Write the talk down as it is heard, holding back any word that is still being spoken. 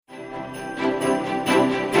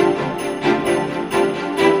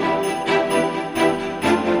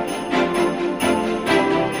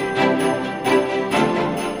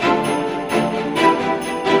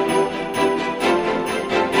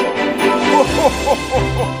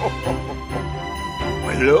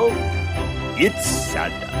Hello, it's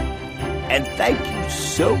Santa, and thank you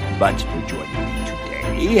so much for joining me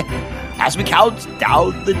today as we count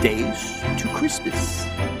down the days to Christmas.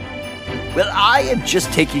 Well, I am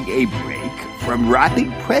just taking a break from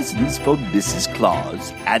wrapping presents for Mrs.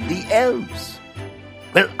 Claus and the elves.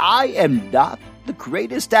 Well, I am not the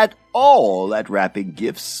greatest at all at wrapping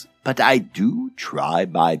gifts, but I do try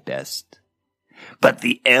my best. But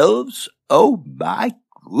the elves, oh my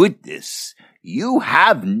goodness, you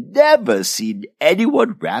have never seen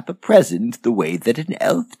anyone wrap a present the way that an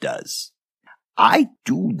elf does. I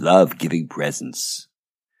do love giving presents.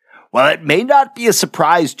 While it may not be a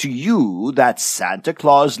surprise to you that Santa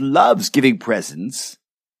Claus loves giving presents,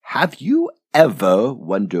 have you ever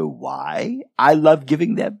wondered why I love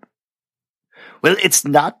giving them? Well, it's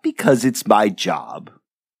not because it's my job.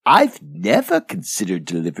 I've never considered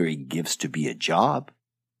delivering gifts to be a job.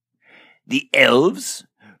 The elves,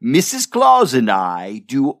 Mrs. Claus and I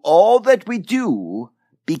do all that we do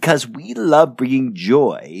because we love bringing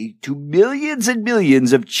joy to millions and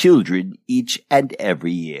millions of children each and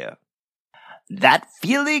every year. That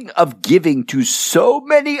feeling of giving to so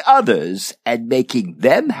many others and making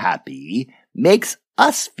them happy makes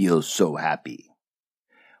us feel so happy.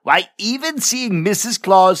 Why, even seeing Mrs.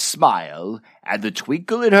 Claus smile and the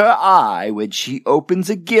twinkle in her eye when she opens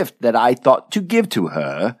a gift that I thought to give to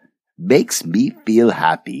her makes me feel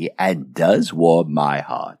happy and does warm my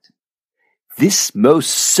heart. This most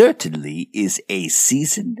certainly is a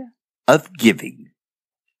season of giving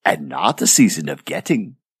and not a season of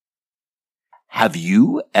getting. Have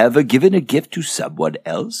you ever given a gift to someone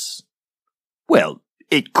else? Well,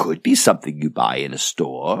 it could be something you buy in a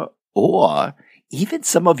store, or even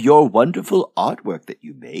some of your wonderful artwork that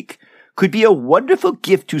you make could be a wonderful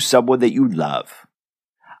gift to someone that you love.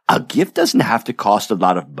 A gift doesn't have to cost a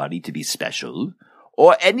lot of money to be special,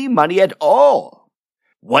 or any money at all.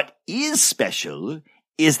 What is special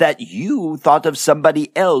is that you thought of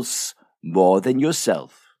somebody else more than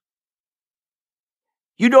yourself.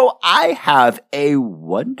 You know, I have a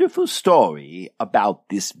wonderful story about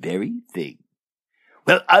this very thing.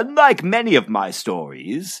 Well, unlike many of my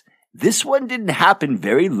stories, this one didn't happen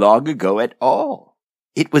very long ago at all.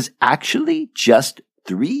 It was actually just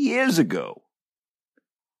 3 years ago.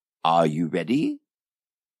 Are you ready?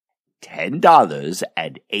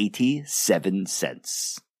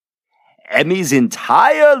 $10.87. Emmy's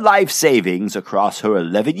entire life savings across her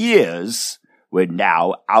 11 years were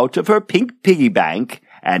now out of her pink piggy bank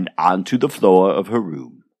and onto the floor of her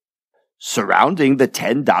room. Surrounding the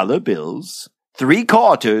 $10 bills, 3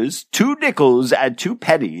 quarters, 2 nickels, and 2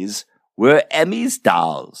 pennies were Emmy's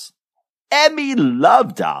dolls. Emmy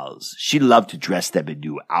loved dolls. She loved to dress them in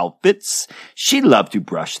new outfits. She loved to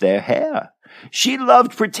brush their hair. She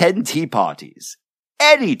loved pretend tea parties.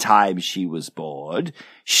 Any time she was bored,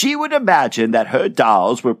 she would imagine that her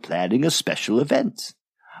dolls were planning a special event.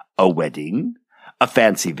 A wedding, a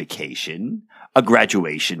fancy vacation, a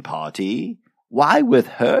graduation party. Why, with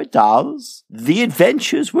her dolls, the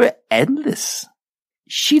adventures were endless.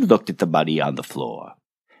 She looked at the money on the floor.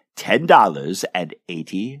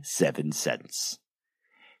 $10.87.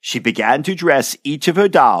 She began to dress each of her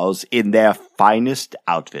dolls in their finest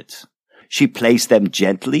outfit. She placed them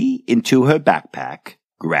gently into her backpack,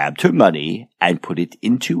 grabbed her money, and put it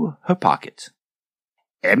into her pocket.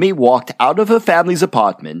 Emmy walked out of her family's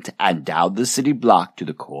apartment and down the city block to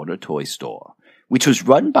the corner toy store, which was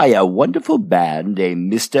run by a wonderful man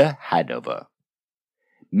named Mr. Hanover.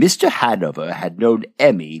 Mr. Hanover had known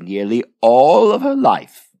Emmy nearly all of her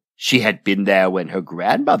life. She had been there when her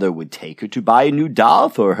grandmother would take her to buy a new doll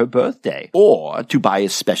for her birthday, or to buy a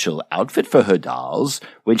special outfit for her dolls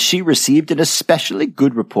when she received an especially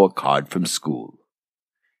good report card from school.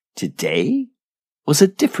 Today was a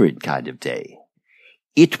different kind of day.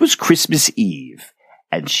 It was Christmas Eve,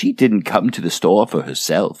 and she didn't come to the store for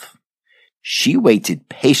herself. She waited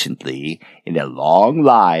patiently in a long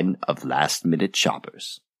line of last-minute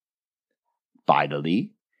shoppers.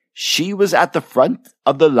 Finally, she was at the front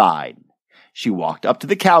of the line. She walked up to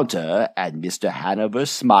the counter, and Mr. Hanover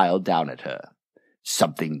smiled down at her.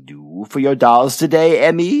 "Something new for your dolls today,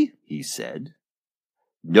 Emmy?" he said.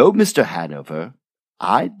 "No, Mr. Hanover,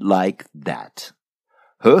 I'd like that."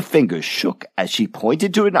 Her fingers shook as she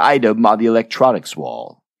pointed to an item on the electronics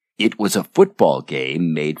wall. It was a football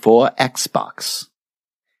game made for Xbox.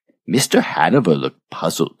 Mr. Hanover looked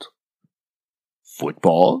puzzled.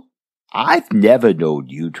 "Football? I've never known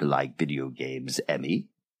you to like video games, Emmy."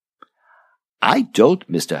 "I don't,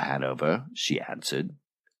 Mr. Hanover," she answered.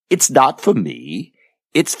 "It's not for me.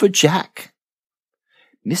 It's for Jack."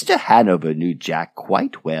 Mr. Hanover knew Jack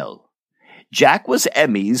quite well. Jack was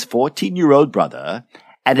Emmy's 14-year-old brother,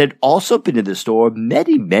 and had also been in the store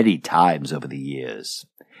many, many times over the years.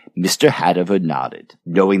 Mr. Hanover nodded,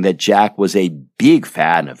 knowing that Jack was a big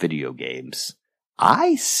fan of video games.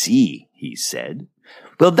 "I see," he said.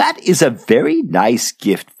 "Well, that is a very nice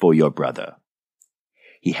gift for your brother."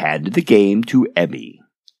 He handed the game to Emmy.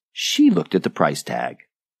 She looked at the price tag.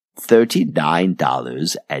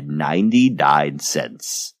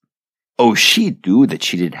 $39.99. Oh, she knew that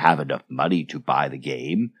she didn't have enough money to buy the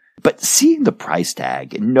game, but seeing the price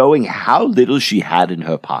tag and knowing how little she had in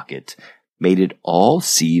her pocket made it all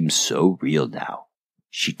seem so real now.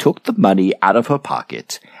 She took the money out of her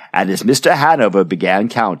pocket, and as Mr. Hanover began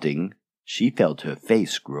counting, she felt her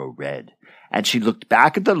face grow red, and she looked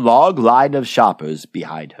back at the long line of shoppers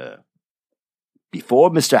behind her. Before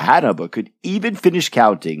Mr. Hanover could even finish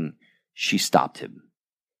counting, she stopped him.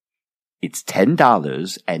 "It's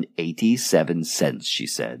 $10.87, she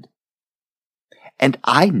said. "And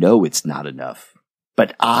I know it's not enough,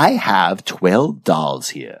 but I have 12 dolls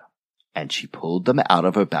here." And she pulled them out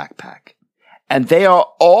of her backpack. "And they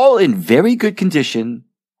are all in very good condition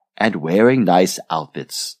and wearing nice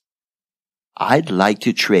outfits. I'd like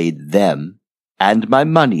to trade them and my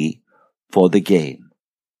money for the game."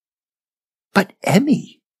 "But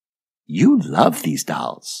Emmy, you love these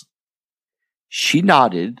dolls." She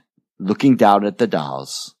nodded, looking down at the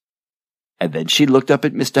dolls. And then she looked up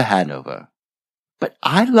at Mr. Hanover. "But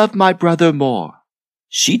I love my brother more."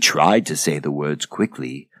 She tried to say the words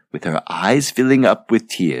quickly, with her eyes filling up with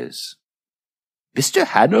tears. Mr.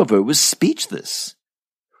 Hanover was speechless.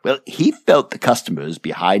 Well, he felt the customers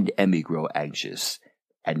behind Emmy grow anxious,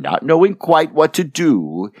 and not knowing quite what to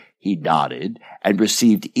do, he nodded and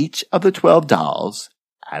received each of the 12 dolls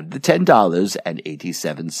and the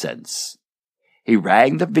 $10.87. He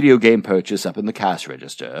rang the video game purchase up in the cash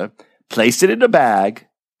register, placed it in a bag,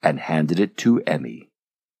 and handed it to Emmy.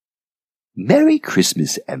 "Merry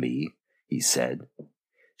Christmas, Emmy," he said.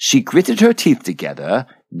 She gritted her teeth together,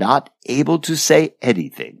 not able to say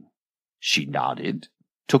anything. She nodded,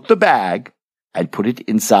 took the bag, and put it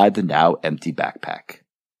inside the now empty backpack.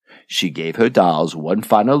 She gave her dolls one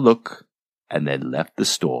final look, and then left the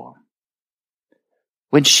store.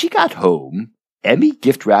 When she got home, Emmy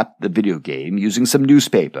gift-wrapped the video game using some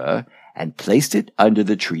newspaper and placed it under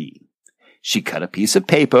the tree. She cut a piece of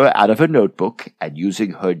paper out of her notebook and,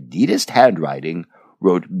 using her neatest handwriting,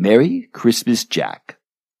 wrote "Merry Christmas, Jack.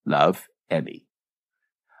 Love, Emmy."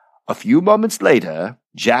 A few moments later,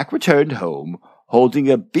 Jack returned home, holding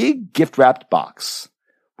a big gift-wrapped box.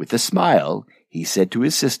 With a smile, he said to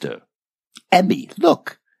his sister, "Emmy,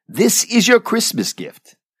 look, this is your Christmas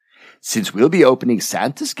gift. Since we'll be opening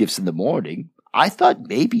Santa's gifts in the morning, I thought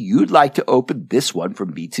maybe you'd like to open this one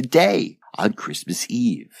from me today, on Christmas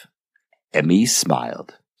Eve." Emmy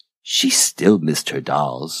smiled. She still missed her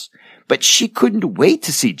dolls, but she couldn't wait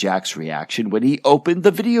to see Jack's reaction when he opened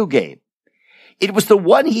the video game. It was the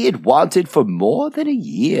one he had wanted for more than a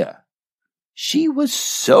year. She was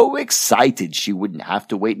so excited she wouldn't have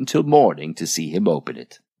to wait until morning to see him open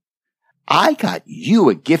it. "I got you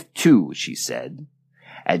a gift too," she said,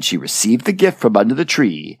 and she received the gift from under the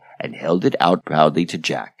tree and held it out proudly to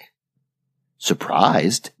Jack.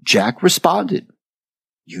 Surprised, Jack responded,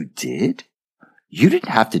 "You did? You didn't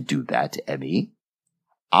have to do that, Emmy."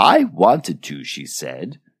 "I wanted to," she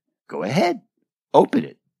said. "Go ahead, open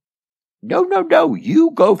it." No,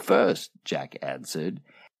 you go first," Jack answered,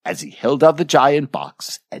 as he held out the giant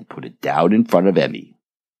box and put it down in front of Emmy.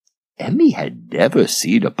 Emmy had never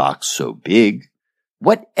seen a box so big.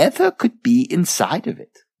 Whatever could be inside of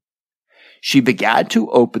it? She began to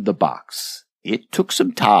open the box. It took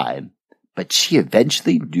some time, but she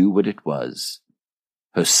eventually knew what it was.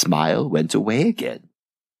 Her smile went away again.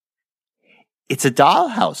 "It's a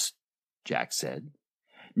dollhouse," Jack said.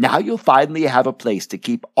 "Now you'll finally have a place to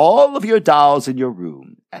keep all of your dolls in your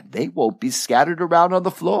room, and they won't be scattered around on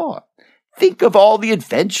the floor. Think of all the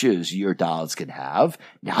adventures your dolls can have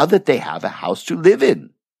now that they have a house to live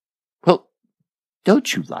in. Well,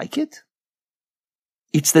 don't you like it?"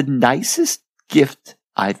 "It's the nicest gift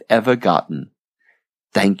I've ever gotten."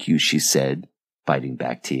 "Thank you," she said, fighting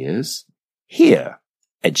back tears. "Here,"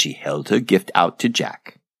 and she held her gift out to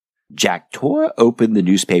Jack. Jack tore open the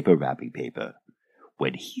newspaper wrapping paper.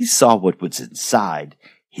 When he saw what was inside,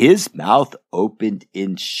 his mouth opened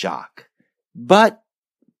in shock. "But,"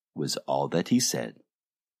 was all that he said.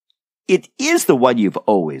 "It is the one you've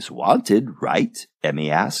always wanted, right?" Emmy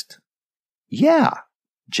asked. "Yeah,"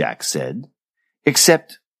 Jack said,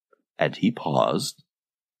 "except," and he paused,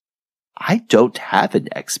 "I don't have an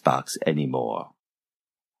Xbox anymore."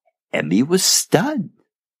 Emmy was stunned.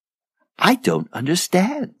 "I don't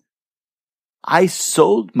understand." I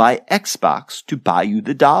sold my Xbox to buy you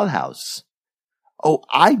the dollhouse. Oh,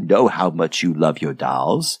 I know how much you love your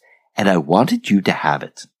dolls, and I wanted you to have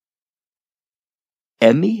it."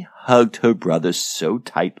 Emmy hugged her brother so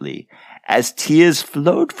tightly as tears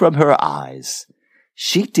flowed from her eyes.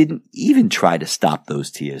 She didn't even try to stop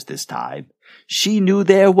those tears this time. She knew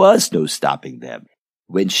there was no stopping them.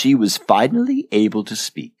 When she was finally able to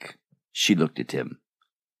speak, she looked at him.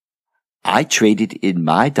 "I traded in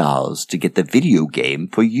my dolls to get the video game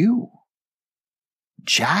for you."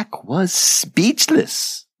 Jack was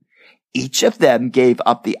speechless. Each of them gave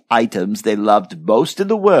up the items they loved most in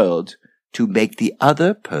the world to make the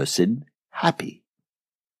other person happy.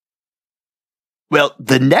 Well,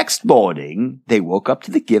 the next morning, they woke up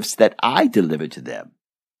to the gifts that I delivered to them.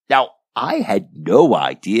 Now, I had no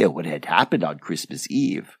idea what had happened on Christmas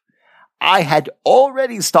Eve. I had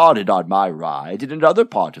already started on my ride in another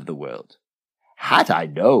part of the world. Had I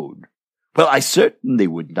known, well, I certainly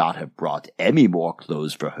would not have brought Emmy more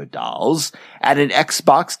clothes for her dolls and an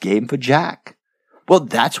Xbox game for Jack. Well,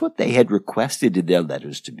 that's what they had requested in their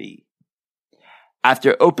letters to me.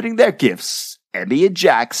 After opening their gifts, Emmy and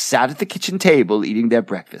Jack sat at the kitchen table eating their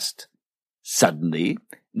breakfast. Suddenly,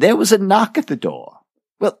 there was a knock at the door.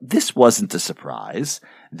 Well, this wasn't a surprise.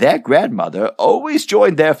 Their grandmother always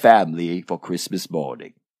joined their family for Christmas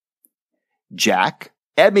morning. "Jack,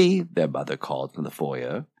 Emmy," their mother called from the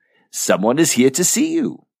foyer, "someone is here to see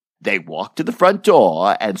you." They walked to the front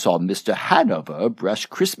door and saw Mr. Hanover brush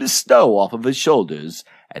Christmas snow off of his shoulders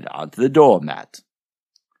and onto the doormat.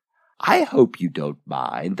 "I hope you don't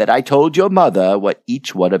mind that I told your mother what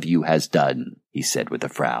each one of you has done," he said with a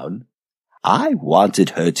frown. "I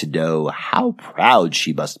wanted her to know how proud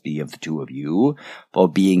she must be of the two of you for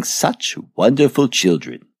being such wonderful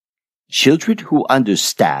children. Children who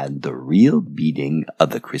understand the real meaning of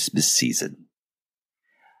the Christmas season."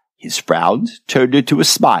 His frown turned into a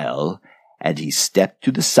smile, and he stepped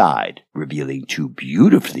to the side, revealing two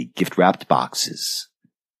beautifully gift-wrapped boxes.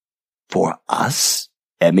 "For us?"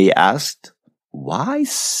 Emmy asked. "Why,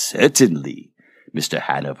 certainly," Mr.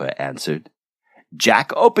 Hanover answered.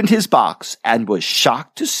 Jack opened his box and was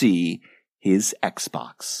shocked to see his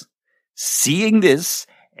Xbox. Seeing this,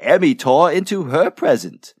 Emmy tore into her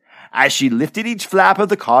present. As she lifted each flap of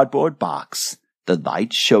the cardboard box, the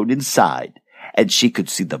light shone inside, and she could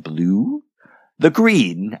see the blue, the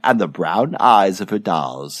green, and the brown eyes of her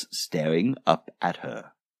dolls staring up at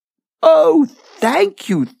her. "Oh, thank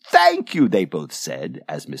you, they both said,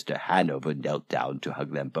 as Mr. Hanover knelt down to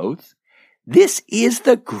hug them both. "This is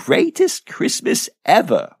the greatest Christmas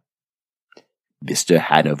ever." Mr.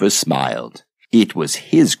 Hanover smiled. It was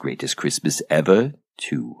his greatest Christmas ever,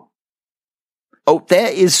 too. Oh,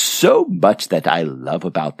 there is so much that I love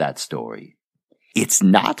about that story. It's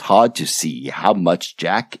not hard to see how much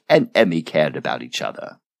Jack and Emmy cared about each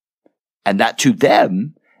other, and that to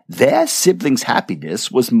them, their siblings'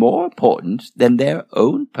 happiness was more important than their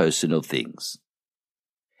own personal things.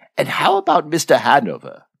 And how about Mr.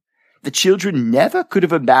 Hanover? The children never could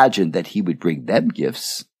have imagined that he would bring them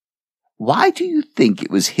gifts. Why do you think it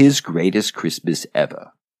was his greatest Christmas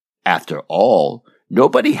ever? After all,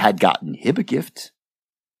 nobody had gotten him a gift.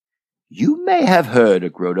 You may have heard a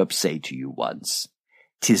grown-up say to you once,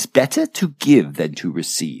 "'Tis better to give than to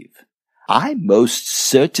receive." I most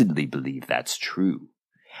certainly believe that's true,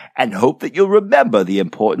 and hope that you'll remember the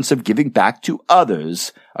importance of giving back to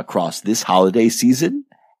others across this holiday season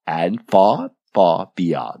and far, far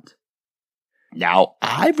beyond. Now,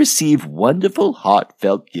 I receive wonderful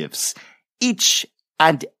heartfelt gifts each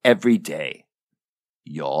and every day.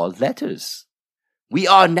 Your letters. We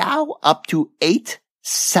are now up to 8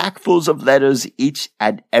 sackfuls of letters each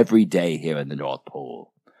and every day here in the North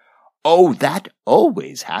Pole. Oh, that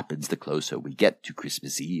always happens the closer we get to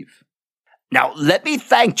Christmas Eve. Now, let me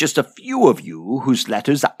thank just a few of you whose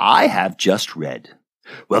letters I have just read.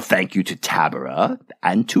 Well, thank you to Tamara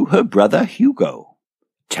and to her brother Hugo.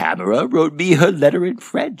 Tamara wrote me her letter in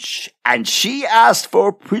French, and she asked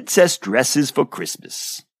for princess dresses for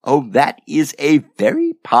Christmas. Oh, that is a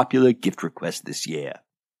very popular gift request this year.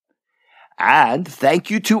 And thank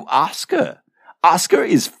you to Oscar. Oscar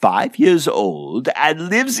is 5 years old and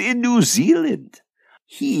lives in New Zealand.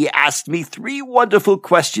 He asked me 3 wonderful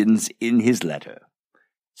questions in his letter.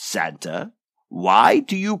 Santa, why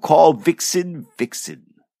do you call Vixen Vixen?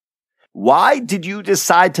 Why did you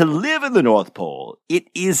decide to live in the North Pole? It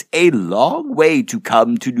is a long way to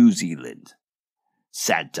come to New Zealand.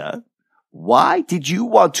 Santa, why did you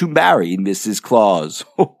want to marry Mrs. Claus?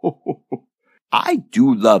 I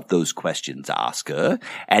do love those questions, Oscar,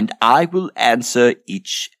 and I will answer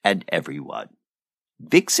each and every one.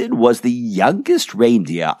 Vixen was the youngest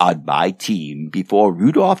reindeer on my team before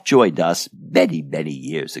Rudolph joined us many, many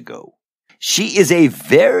years ago. She is a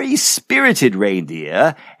very spirited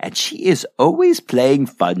reindeer, and she is always playing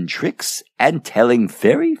fun tricks and telling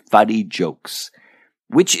very funny jokes,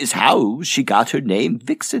 which is how she got her name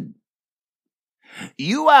Vixen.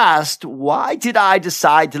 You asked, why did I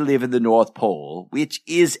decide to live in the North Pole, which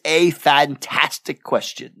is a fantastic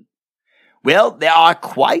question. Well, there are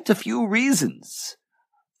quite a few reasons.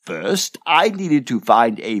 First, I needed to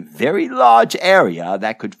find a very large area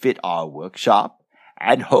that could fit our workshop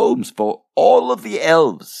and homes for all of the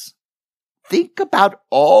elves. Think about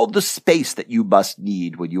all the space that you must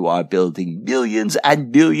need when you are building millions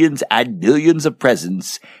and millions and millions of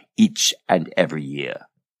presents each and every year.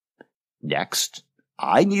 Next,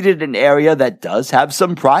 I needed an area that does have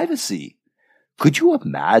some privacy. Could you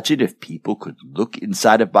imagine if people could look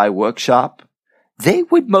inside of my workshop? They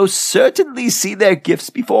would most certainly see their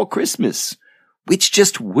gifts before Christmas, which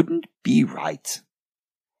just wouldn't be right.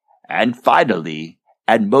 And finally,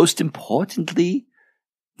 and most importantly,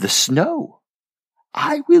 the snow.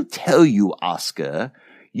 I will tell you, Oscar,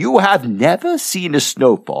 you have never seen a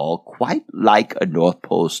snowfall quite like a North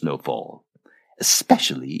Pole snowfall,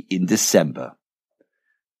 especially in December.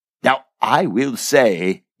 Now, I will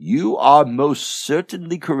say, you are most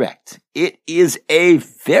certainly correct. It is a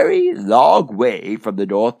very long way from the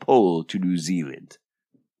North Pole to New Zealand.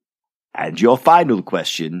 And your final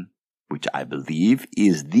question, which I believe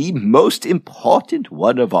is the most important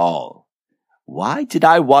one of all. Why did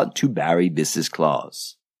I want to marry Mrs.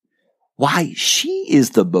 Claus? Why, she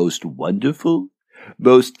is the most wonderful,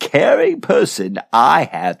 most caring person I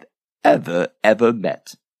have ever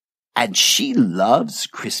met. And she loves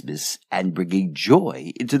Christmas and bringing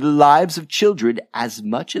joy into the lives of children as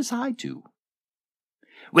much as I do.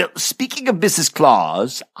 Well, speaking of Mrs.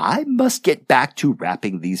 Claus, I must get back to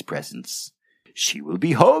wrapping these presents. She will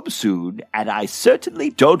be home soon, and I certainly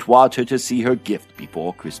don't want her to see her gift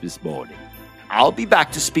before Christmas morning. I'll be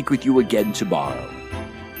back to speak with you again tomorrow.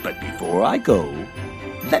 But before I go,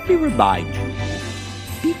 let me remind you,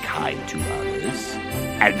 be kind to others,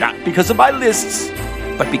 and not because of my lists,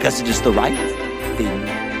 but because it is the right thing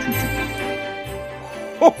to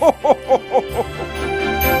do.